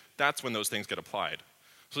use it, that's when those things get applied.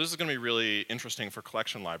 So this is going to be really interesting for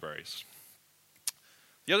collection libraries.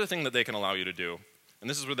 The other thing that they can allow you to do, and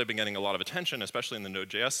this is where they've been getting a lot of attention, especially in the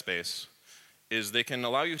Node.js space, is they can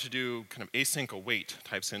allow you to do kind of async await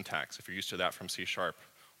type syntax, if you're used to that from C#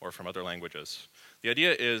 or from other languages. The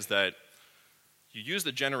idea is that you use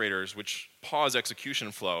the generators which pause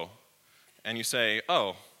execution flow, and you say,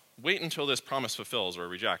 oh, wait until this promise fulfills or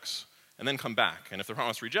rejects, and then come back. And if the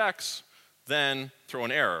promise rejects, then throw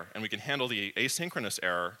an error, and we can handle the asynchronous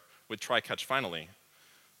error with try catch finally.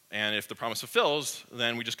 And if the promise fulfills,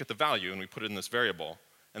 then we just get the value and we put it in this variable.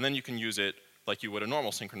 And then you can use it like you would a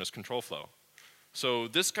normal synchronous control flow. So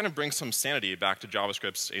this kind of brings some sanity back to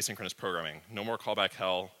JavaScript's asynchronous programming. No more callback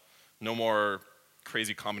hell, no more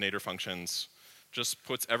crazy combinator functions. Just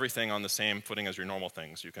puts everything on the same footing as your normal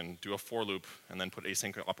things. You can do a for loop and then put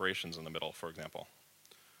async operations in the middle, for example.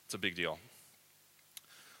 It's a big deal.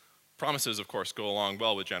 Promises, of course, go along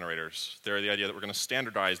well with generators. They're the idea that we're going to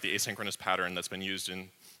standardize the asynchronous pattern that's been used in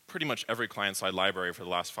pretty much every client-side library for the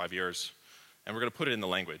last 5 years. And we're going to put it in the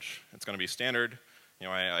language. It's going to be standard. You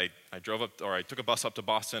know, I drove up, or I took a bus up to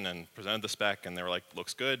Boston and presented the spec, and they were like,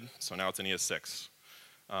 looks good, so now it's in ES6.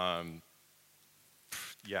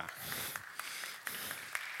 Yeah.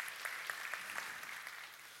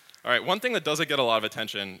 All right, one thing that doesn't get a lot of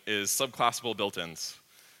attention is subclassable built-ins.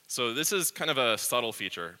 So this is kind of a subtle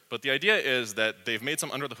feature, but the idea is that they've made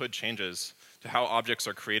some under-the-hood changes to how objects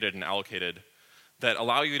are created and allocated that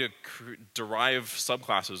allow you to derive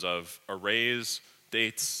subclasses of arrays,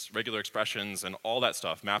 dates, regular expressions, and all that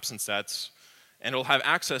stuff, maps and sets, and it'll have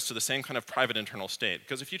access to the same kind of private internal state.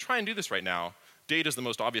 Because if you try and do this right now, date is the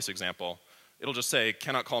most obvious example. It'll just say,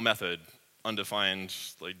 cannot call method, undefined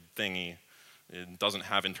like, thingy. It doesn't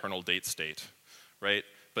have internal date state, right?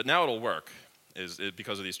 But now it'll work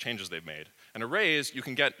because of these changes they've made. And arrays, you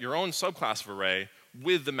can get your own subclass of array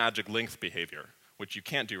with the magic length behavior, which you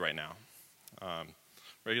can't do right now.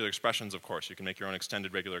 Regular expressions, of course, you can make your own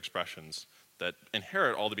extended regular expressions that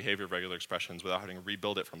inherit all the behavior of regular expressions without having to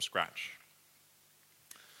rebuild it from scratch.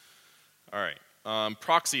 All right,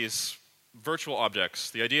 proxies, virtual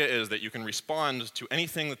objects. The idea is that you can respond to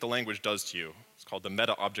anything that the language does to you. It's called the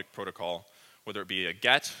meta object protocol, whether it be a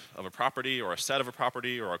get of a property or a set of a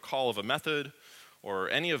property or a call of a method or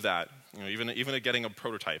any of that, you know, even a getting of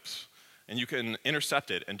prototypes. And you can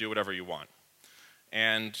intercept it and do whatever you want.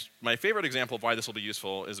 And my favorite example of why this will be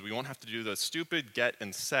useful is we won't have to do the stupid get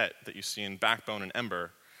and set that you see in Backbone and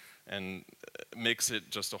Ember, and it makes it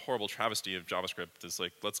just a horrible travesty of JavaScript. It's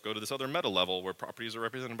like, let's go to this other meta level where properties are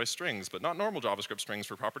represented by strings, but not normal JavaScript strings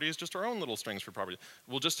for properties, just our own little strings for properties.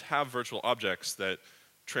 We'll just have virtual objects that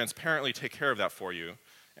transparently take care of that for you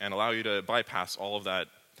and allow you to bypass all of that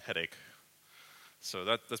headache. So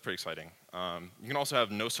that's pretty exciting. You can also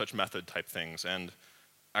have no such method type things, and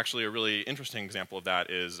actually a really interesting example of that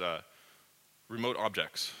is remote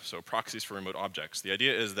objects, so proxies for remote objects. The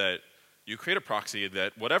idea is that you create a proxy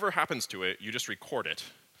that whatever happens to it, you just record it,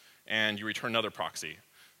 and you return another proxy.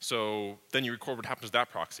 So then you record what happens to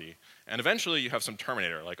that proxy, and eventually you have some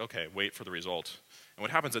terminator, like, okay, wait for the result. And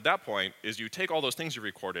what happens at that point is you take all those things you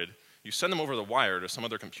recorded, you send them over the wire to some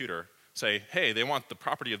other computer, say, hey, they want the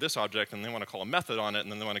property of this object, and they want to call a method on it,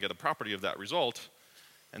 and then they want to get the property of that result,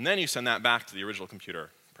 and then you send that back to the original computer,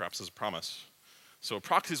 perhaps as a promise. So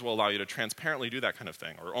proxies will allow you to transparently do that kind of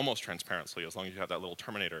thing, or almost transparently, as long as you have that little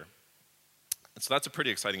terminator. And so that's a pretty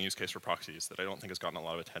exciting use case for proxies that I don't think has gotten a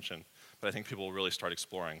lot of attention, but I think people will really start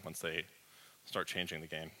exploring once they start changing the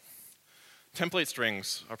game. Template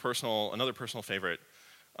strings are another personal favorite.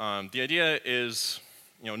 The idea is,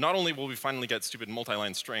 not only will we finally get stupid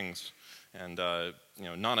multi-line strings and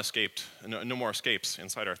non-escaped, no more escapes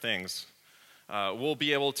inside our things, we'll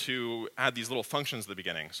be able to add these little functions at the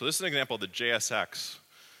beginning. So this is an example of the JSX,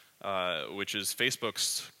 which is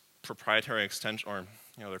Facebook's proprietary extension, or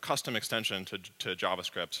their custom extension to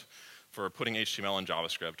JavaScript for putting HTML in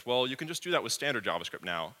JavaScript. Well, you can just do that with standard JavaScript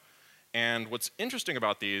now. And what's interesting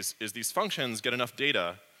about these is these functions get enough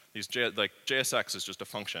data, like JSX is just a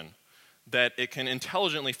function, that it can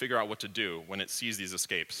intelligently figure out what to do when it sees these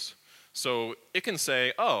escapes. So it can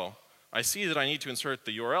say, oh, I see that I need to insert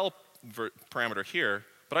the URL parameter here,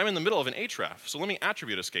 but I'm in the middle of an href, so let me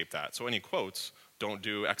attribute escape that. So any quotes don't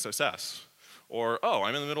do XSS. Or, oh,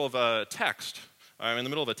 I'm in the middle of a text. I'm in the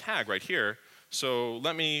middle of a tag right here, so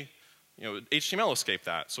let me HTML escape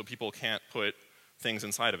that so people can't put things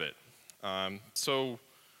inside of it. So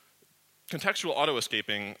contextual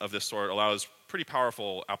auto-escaping of this sort allows pretty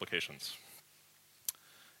powerful applications.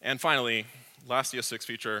 And finally, last ES6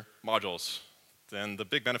 feature, modules. Then the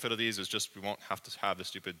big benefit of these is just we won't have to have the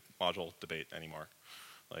stupid module debate anymore.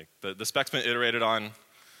 Like the spec's been iterated on.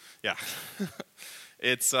 Yeah.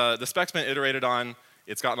 The spec's been iterated on.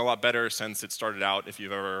 It's gotten a lot better since it started out, if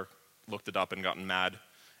you've ever looked it up and gotten mad.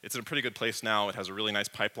 It's in a pretty good place now. It has a really nice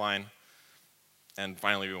pipeline. And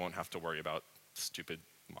finally, we won't have to worry about stupid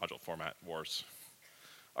module format wars.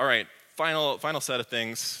 All right, final set of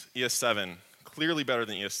things, ES7. Clearly better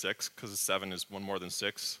than ES6, because 7 is one more than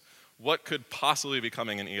 6. What could possibly be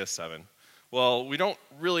coming in ES7? Well, we don't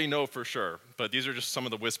really know for sure, but these are just some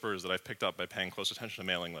of the whispers that I've picked up by paying close attention to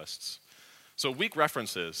mailing lists. So weak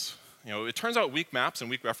references. It turns out weak maps and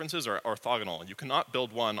weak references are orthogonal. You cannot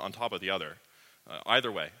build one on top of the other,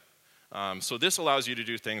 either way. So this allows you to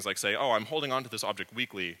do things like say, oh, I'm holding on to this object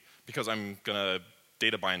weakly because I'm going to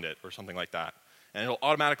data bind it or something like that. And it'll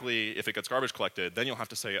automatically, if it gets garbage collected, then you'll have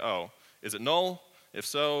to say, oh, is it null? If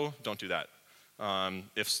so, don't do that.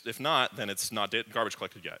 If not, then it's not garbage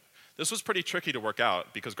collected yet. This was pretty tricky to work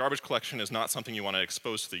out because garbage collection is not something you want to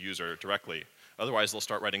expose to the user directly. Otherwise, they'll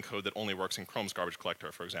start writing code that only works in Chrome's garbage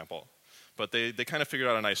collector, for example. But they kind of figured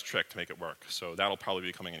out a nice trick to make it work. So that'll probably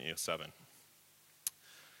be coming in ES7.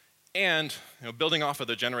 And building off of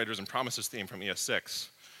the generators and promises theme from ES6,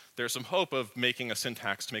 there's some hope of making a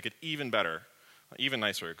syntax to make it even better, even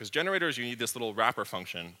nicer. Because generators, you need this little wrapper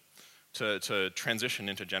function to transition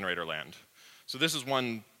into generator land. So this is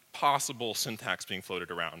one possible syntax being floated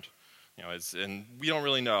around. And we don't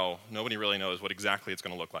really know, nobody really knows what exactly it's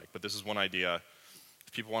going to look like. But this is one idea.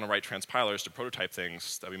 If people want to write transpilers to prototype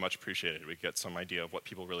things, that'd be much appreciated. We get some idea of what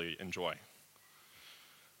people really enjoy.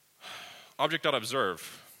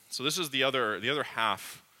 Object.observe. So this is the other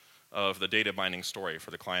half of the data binding story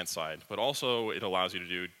for the client side, but also it allows you to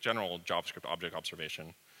do general JavaScript object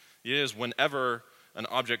observation. It is whenever an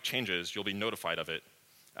object changes, you'll be notified of it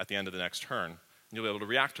at the end of the next turn, and you'll be able to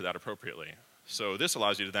react to that appropriately. So this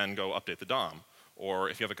allows you to then go update the DOM, or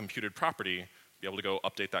if you have a computed property, be able to go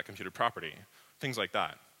update that computed property, things like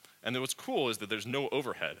that. And then what's cool is that there's no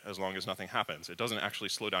overhead as long as nothing happens. It doesn't actually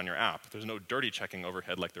slow down your app. There's no dirty checking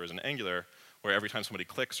overhead like there is in Angular, where every time somebody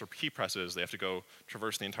clicks or key presses, they have to go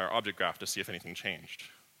traverse the entire object graph to see if anything changed.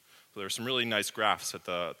 So there's some really nice graphs at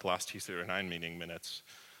the last T09 meeting minutes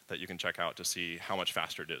that you can check out to see how much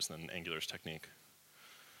faster it is than Angular's technique.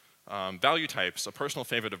 Value types, a personal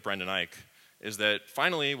favorite of Brendan Eich, is that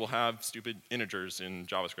finally we'll have stupid integers in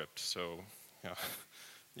JavaScript. So,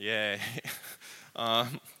 yay.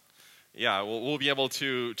 Yeah, we'll be able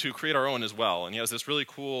to create our own as well. And he has this really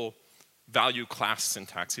cool value class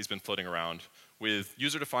syntax he's been floating around with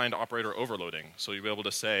user-defined operator overloading. So you'll be able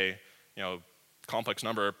to say, complex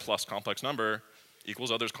number plus complex number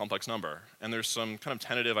equals others complex number. And there's some kind of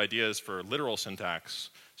tentative ideas for literal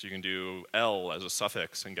syntax. So you can do L as a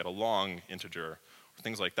suffix and get a long integer, or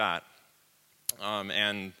things like that.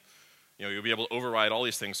 And you'll be able to override all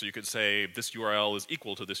these things. So you could say this URL is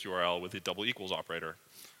equal to this URL with the double equals operator.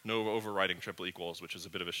 No overriding triple equals, which is a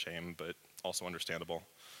bit of a shame, but also understandable,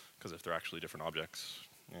 because if they're actually different objects,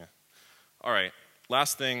 yeah. All right,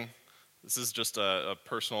 last thing. This is just a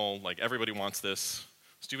personal, like everybody wants this.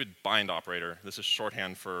 Stupid bind operator. This is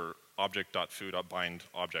shorthand for object.foo.bind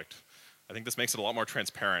object. I think this makes it a lot more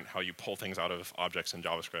transparent how you pull things out of objects in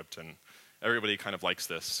JavaScript, and everybody kind of likes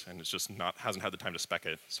this, and it's just hasn't had the time to spec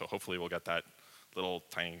it. So hopefully we'll get that little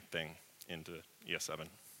tiny thing into ES7.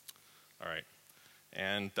 All right,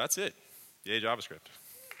 and that's it. Yay, JavaScript.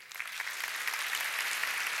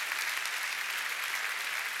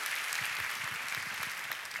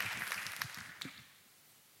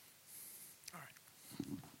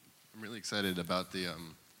 I'm really excited about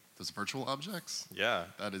those virtual objects. Yeah.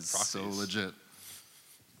 That is proxies. so legit.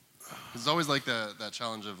 It's always like that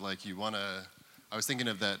challenge of like you want to. I was thinking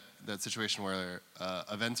of that situation where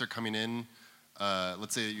events are coming in.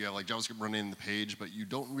 Let's say you have like JavaScript running in the page, but you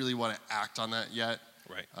don't really want to act on that yet.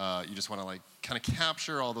 Right. You just want to like kind of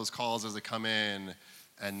capture all those calls as they come in,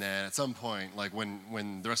 and then at some point, like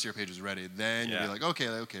when the rest of your page is ready, then you'll be like, okay,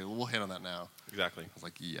 well, we'll handle that now. Exactly. I was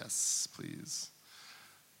like, yes, please.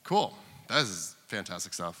 Cool. That is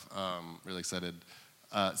fantastic stuff. Really excited.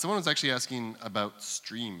 Someone was actually asking about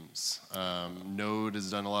streams. Node has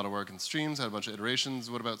done a lot of work in streams, had a bunch of iterations.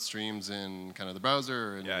 What about streams in kind of the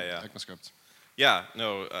browser and ECMAScript? Yeah,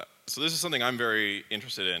 no. So this is something I'm very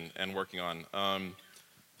interested in and working on.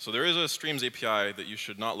 So there is a streams API that you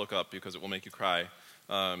should not look up because it will make you cry.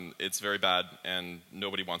 It's very bad, and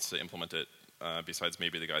nobody wants to implement it. Besides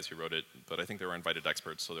maybe the guys who wrote it, but I think they were invited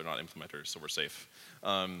experts, so they're not implementers, so we're safe.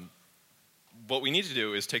 what we need to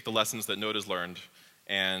do is take the lessons that Node has learned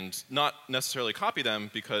and not necessarily copy them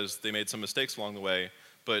because they made some mistakes along the way,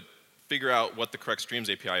 but figure out what the correct Streams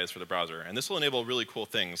API is for the browser. And this will enable really cool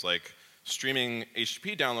things like streaming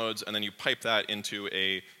HTTP downloads, and then you pipe that into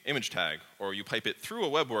a image tag, or you pipe it through a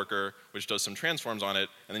web worker, which does some transforms on it,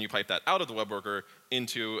 and then you pipe that out of the web worker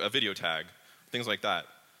into a video tag, things like that.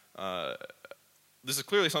 This is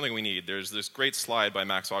clearly something we need. There's this great slide by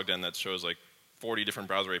Max Ogden that shows like 40 different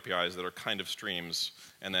browser APIs that are kind of streams,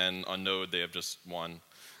 and then on Node they have just one.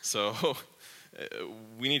 So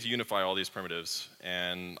we need to unify all these primitives,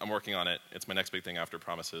 and I'm working on it. It's my next big thing after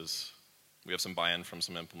Promises. We have some buy-in from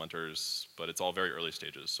some implementers, but it's all very early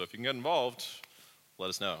stages. So if you can get involved, let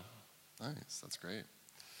us know. Nice, that's great.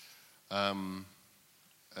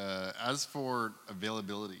 As for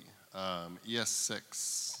availability,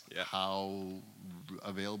 ES6, Yeah. how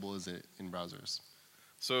available is it in browsers?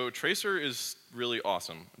 So Tracer is really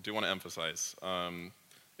awesome, I do want to emphasize.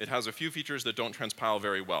 It has a few features that don't transpile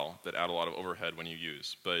very well, that add a lot of overhead when you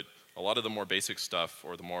use. But a lot of the more basic stuff,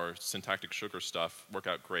 or the more syntactic sugar stuff, work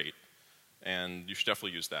out great. And you should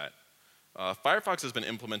definitely use that. Firefox has been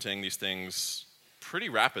implementing these things pretty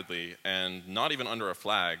rapidly, and not even under a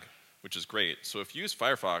flag, which is great. So if you use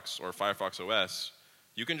Firefox or Firefox OS,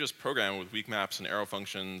 you can just program with weak maps and arrow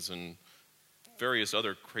functions and various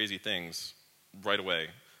other crazy things right away.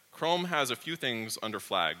 Chrome has a few things under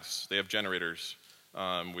flags. They have generators,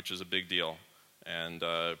 which is a big deal. And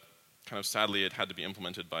kind of sadly, it had to be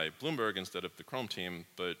implemented by Bloomberg instead of the Chrome team,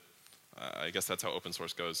 but I guess that's how open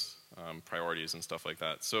source goes, priorities and stuff like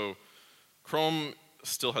that. So Chrome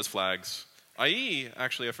still has flags. IE,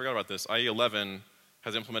 actually, I forgot about this. IE 11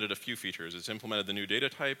 has implemented a few features. It's implemented the new data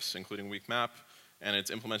types, including weak map, and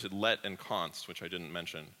it's implemented let and const, which I didn't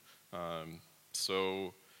mention.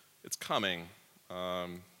 So it's coming.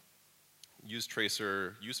 Use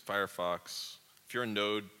Tracer, use Firefox. If you're a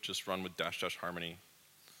Node, just run with -- Harmony.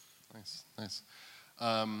 Nice, nice.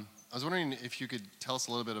 I was wondering if you could tell us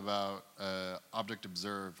a little bit about Object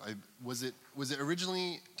Observe. Was it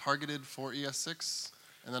originally targeted for ES6,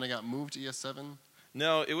 and then it got moved to ES7?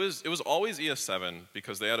 No, it was always ES7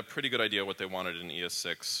 because they had a pretty good idea what they wanted in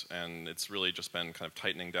ES6, and it's really just been kind of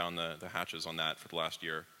tightening down the hatches on that for the last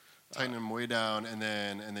year. Tighten them way down, and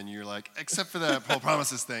then you're like, except for that whole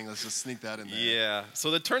promises thing, let's just sneak that in there. Yeah.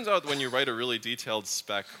 So it turns out when you write a really detailed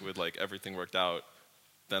spec with like everything worked out,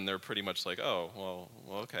 then they're pretty much like, oh,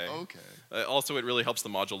 well, okay. Okay. Also, it really helps the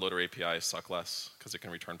module loader API suck less because it can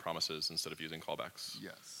return promises instead of using callbacks.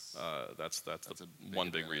 Yes. That's the one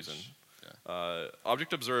big reason. Yeah.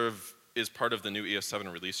 Object Observe is part of the new ES7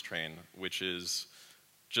 release train, which is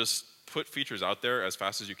just put features out there as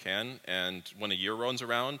fast as you can, and when a year rolls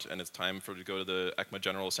around and it's time for it to go to the ECMA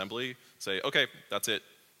General Assembly, say, okay, that's it,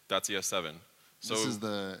 that's ES7. So this is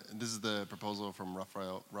the proposal from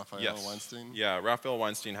Raphael yes. Weinstein? Yeah, Raphael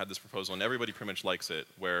Weinstein had this proposal, and everybody pretty much likes it,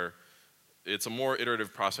 where it's a more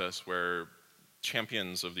iterative process where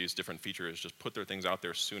champions of these different features just put their things out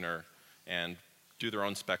there sooner and do their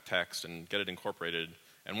own spec text and get it incorporated.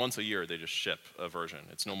 And once a year, they just ship a version.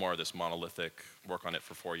 It's no more this monolithic, work on it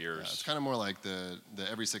for 4 years. Yeah, it's kind of more like the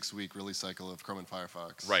every 6-week release cycle of Chrome and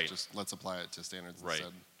Firefox. Right. Just let's apply it to standards right.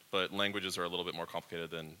 instead. But languages are a little bit more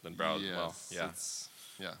complicated than browse. Yes, well,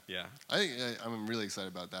 yeah. Yeah. Yeah. I think I'm really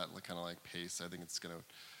excited about that kind of like pace. I think it's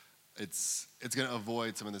gonna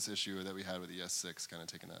avoid some of this issue that we had with ES6, kind of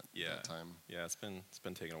taking that time. Yeah, it's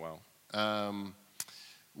been taking a while.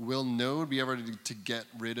 Will Node be able to get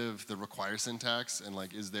rid of the require syntax, and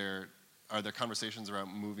like are there conversations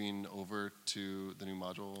around moving over to the new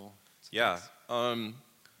module syntax? Yeah.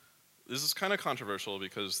 This is kind of controversial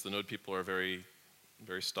because the Node people are very,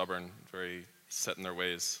 very stubborn, very set in their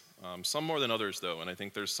ways. Some more than others, though, and I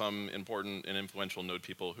think there's some important and influential Node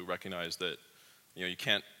people who recognize that you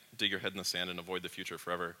can't dig your head in the sand and avoid the future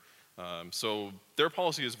forever. So their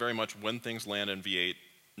policy is very much when things land in V8,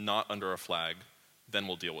 not under a flag, then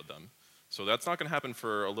we'll deal with them. So that's not going to happen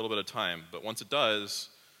for a little bit of time, but once it does,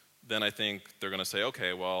 then I think they're going to say,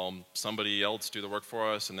 okay, well, somebody else do the work for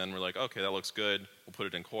us, and then we're like, okay, that looks good, we'll put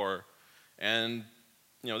it in core. And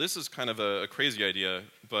this is kind of a crazy idea,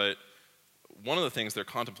 but one of the things they're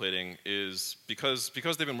contemplating is because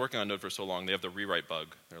they've been working on Node for so long, they have the rewrite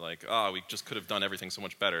bug. They're like, we just could have done everything so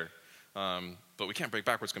much better, but we can't break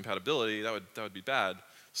backwards compatibility. That would be bad.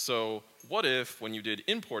 So what if when you did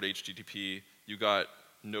import HTTP, you got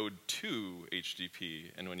Node 2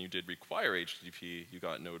 HTTP, and when you did require HTTP, you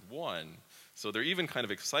got Node 1. So they're even kind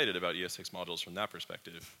of excited about ES6 modules from that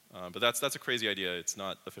perspective. But that's a crazy idea. It's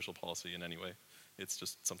not official policy in any way. It's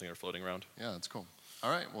just something they're floating around. Yeah, that's cool.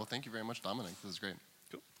 All right, well, thank you very much, Dominic. This is great.